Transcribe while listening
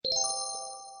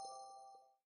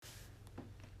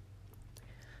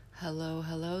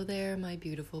Hello there, my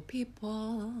beautiful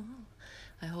people.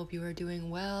 I hope you are doing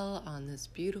well on this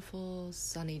beautiful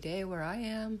sunny day where I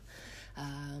am.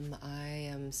 I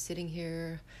am sitting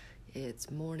here.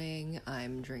 It's morning.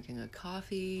 I'm drinking a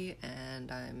coffee,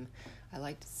 and I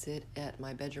like to sit at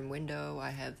my bedroom window.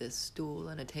 I have this stool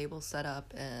and a table set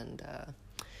up, and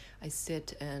I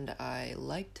sit and I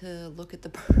like to look at the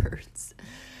birds.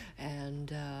 And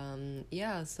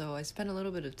so I spend a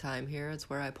little bit of time here. It's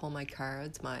where I pull my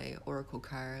cards, my oracle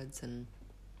cards, and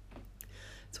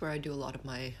it's where I do a lot of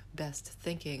my best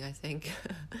thinking, I think.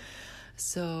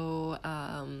 So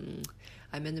I'm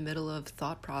in the middle of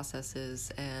thought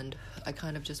processes, and I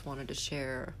kind of just wanted to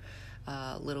share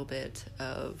a little bit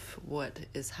of what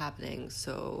is happening.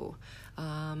 So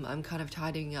I'm kind of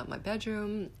tidying up my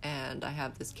bedroom, and I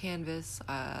have this canvas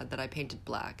that I painted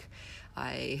black.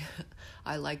 I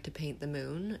like to paint the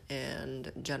moon,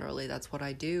 and generally that's what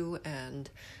I do, and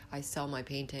I sell my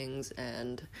paintings,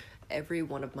 and every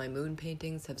one of my moon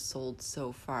paintings have sold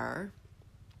so far.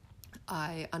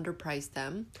 I underprice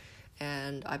them,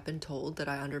 and I've been told that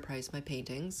I underprice my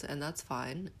paintings, and that's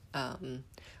fine.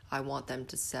 I want them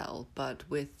to sell, but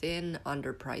within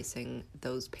underpricing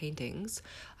those paintings,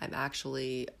 I'm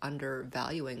actually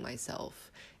undervaluing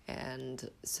myself. And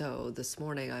so this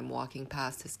morning I'm walking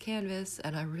past this canvas,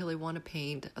 and I really want to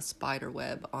paint a spider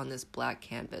web on this black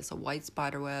canvas, a white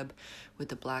spider web with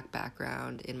the black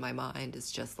background. In my mind,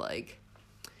 it's just like,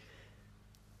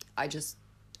 I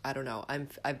don't know.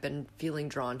 I've been feeling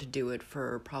drawn to do it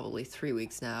for probably 3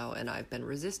 weeks now, and I've been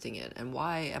resisting it. And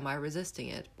why am I resisting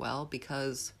it? Well,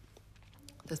 because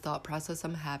the thought process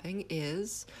I'm having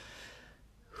is,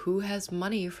 who has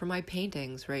money for my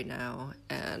paintings right now?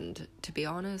 And to be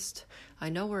honest, I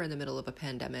know we're in the middle of a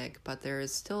pandemic, but there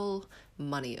is still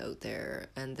money out there,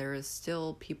 and there is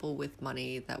still people with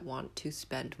money that want to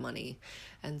spend money.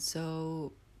 And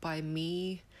so by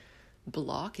me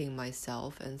blocking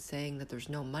myself and saying that there's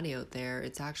no money out there,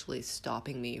 it's actually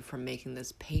stopping me from making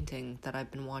this painting that I've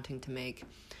been wanting to make.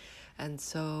 And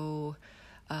so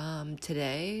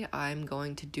today I'm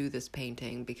going to do this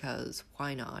painting because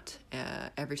why not?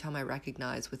 Every time I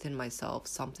recognize within myself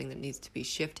something that needs to be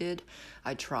shifted,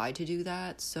 I try to do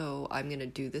that. So I'm going to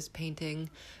do this painting,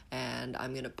 and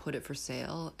I'm going to put it for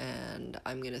sale, and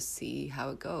I'm going to see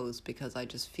how it goes, because I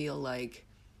just feel like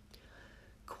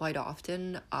quite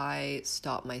often I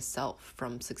stop myself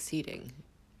from succeeding.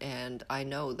 And I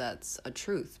know that's a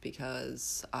truth,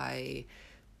 because I've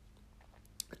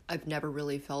never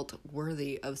really felt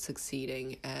worthy of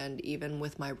succeeding. And even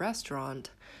with my restaurant,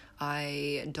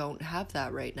 I don't have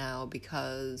that right now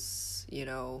because,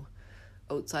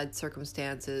 outside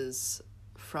circumstances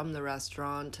from the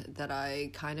restaurant that I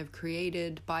kind of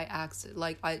created by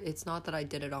accident. It's not that I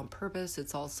did it on purpose,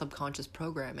 it's all subconscious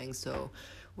programming. So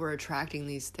we're attracting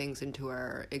these things into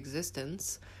our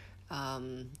existence.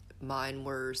 Mine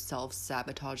were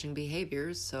self-sabotaging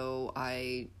behaviors, so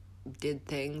I did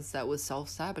things that was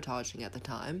self-sabotaging at the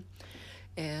time.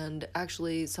 And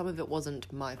actually, some of it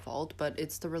wasn't my fault, but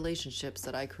it's the relationships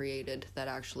that I created that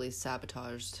actually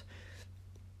sabotaged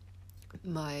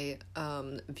my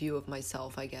view of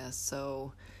myself, I guess.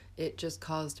 So it just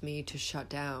caused me to shut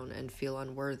down and feel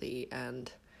unworthy,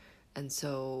 and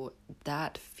so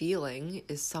that feeling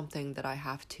is something that I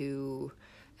have to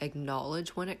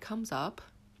acknowledge when it comes up,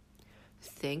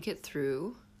 think it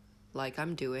through like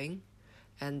I'm doing,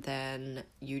 and then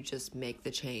you just make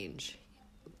the change.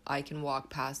 I can walk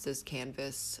past this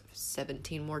canvas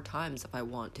 17 more times if I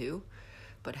want to,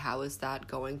 but how is that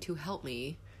going to help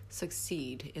me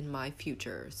succeed in my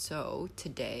future? So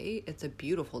today, it's a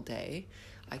beautiful day.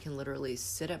 I can literally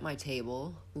sit at my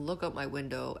table, look out my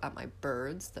window at my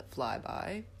birds that fly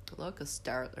by. Look, a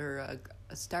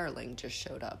starling just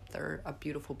showed up. They're a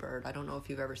beautiful bird. I don't know if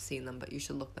you've ever seen them, but you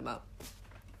should look them up.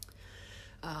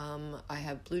 I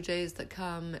have blue jays that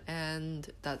come, and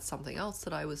that's something else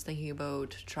that I was thinking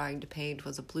about trying to paint,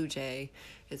 was a blue jay.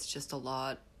 It's just a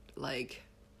lot, like,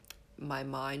 my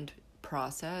mind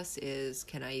process is,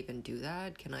 can I even do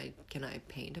that? Can I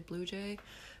paint a blue jay?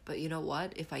 But you know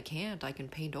what? If I can't, I can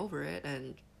paint over it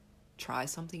and try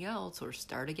something else or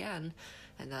start again.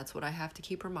 And that's what I have to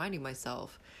keep reminding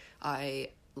myself. I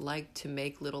like to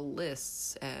make little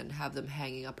lists and have them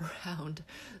hanging up around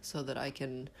so that I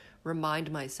can remind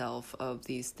myself of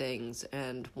these things.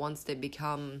 And once they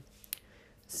become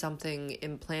something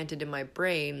implanted in my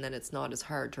brain, then it's not as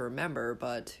hard to remember,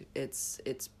 but it's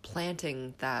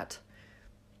planting that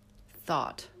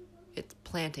thought. It's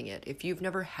planting it. If you've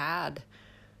never had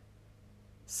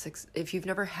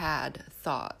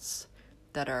thoughts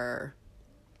that are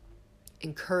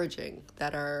encouraging,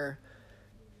 that are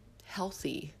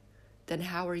healthy, then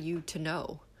how are you to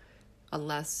know?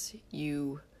 Unless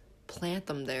you plant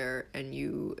them there and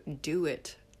you do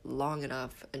it long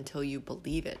enough until you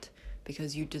believe it,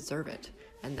 because you deserve it.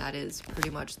 And that is pretty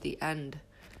much the end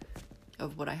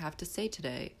of what I have to say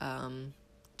today.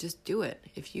 Just do it.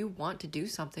 If you want to do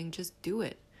something, just do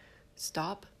it.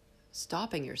 Stop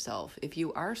stopping yourself. If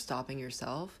you are stopping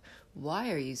yourself,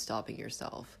 why are you stopping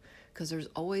yourself? Because there's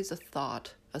always a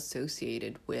thought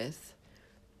associated with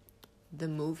the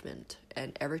movement.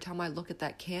 And every time I look at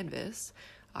that canvas,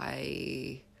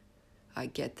 I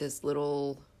get this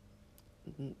little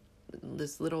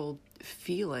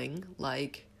feeling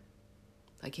like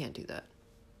I can't do that.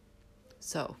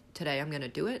 So today I'm going to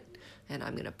do it, and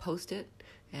I'm going to post it,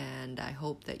 and I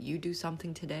hope that you do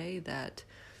something today that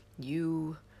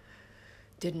you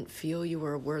didn't feel you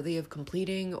were worthy of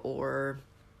completing, or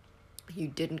you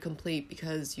didn't complete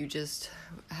because you just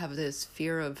have this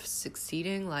fear of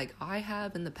succeeding like I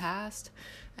have in the past.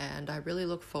 And I really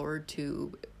look forward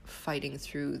to fighting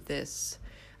through this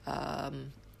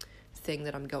thing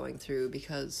that I'm going through,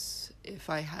 because if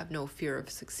I have no fear of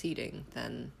succeeding,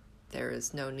 then there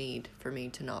is no need for me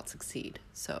to not succeed.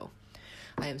 So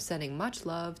I am sending much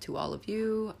love to all of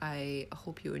you. I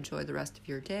hope you enjoy the rest of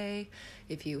your day.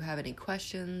 If you have any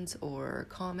questions or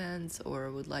comments or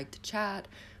would like to chat,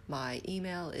 my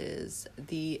email is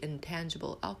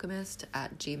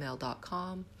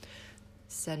theintangiblealchemist@gmail.com.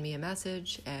 Send me a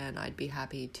message and I'd be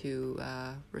happy to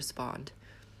respond.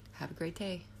 Have a great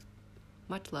day.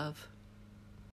 Much love.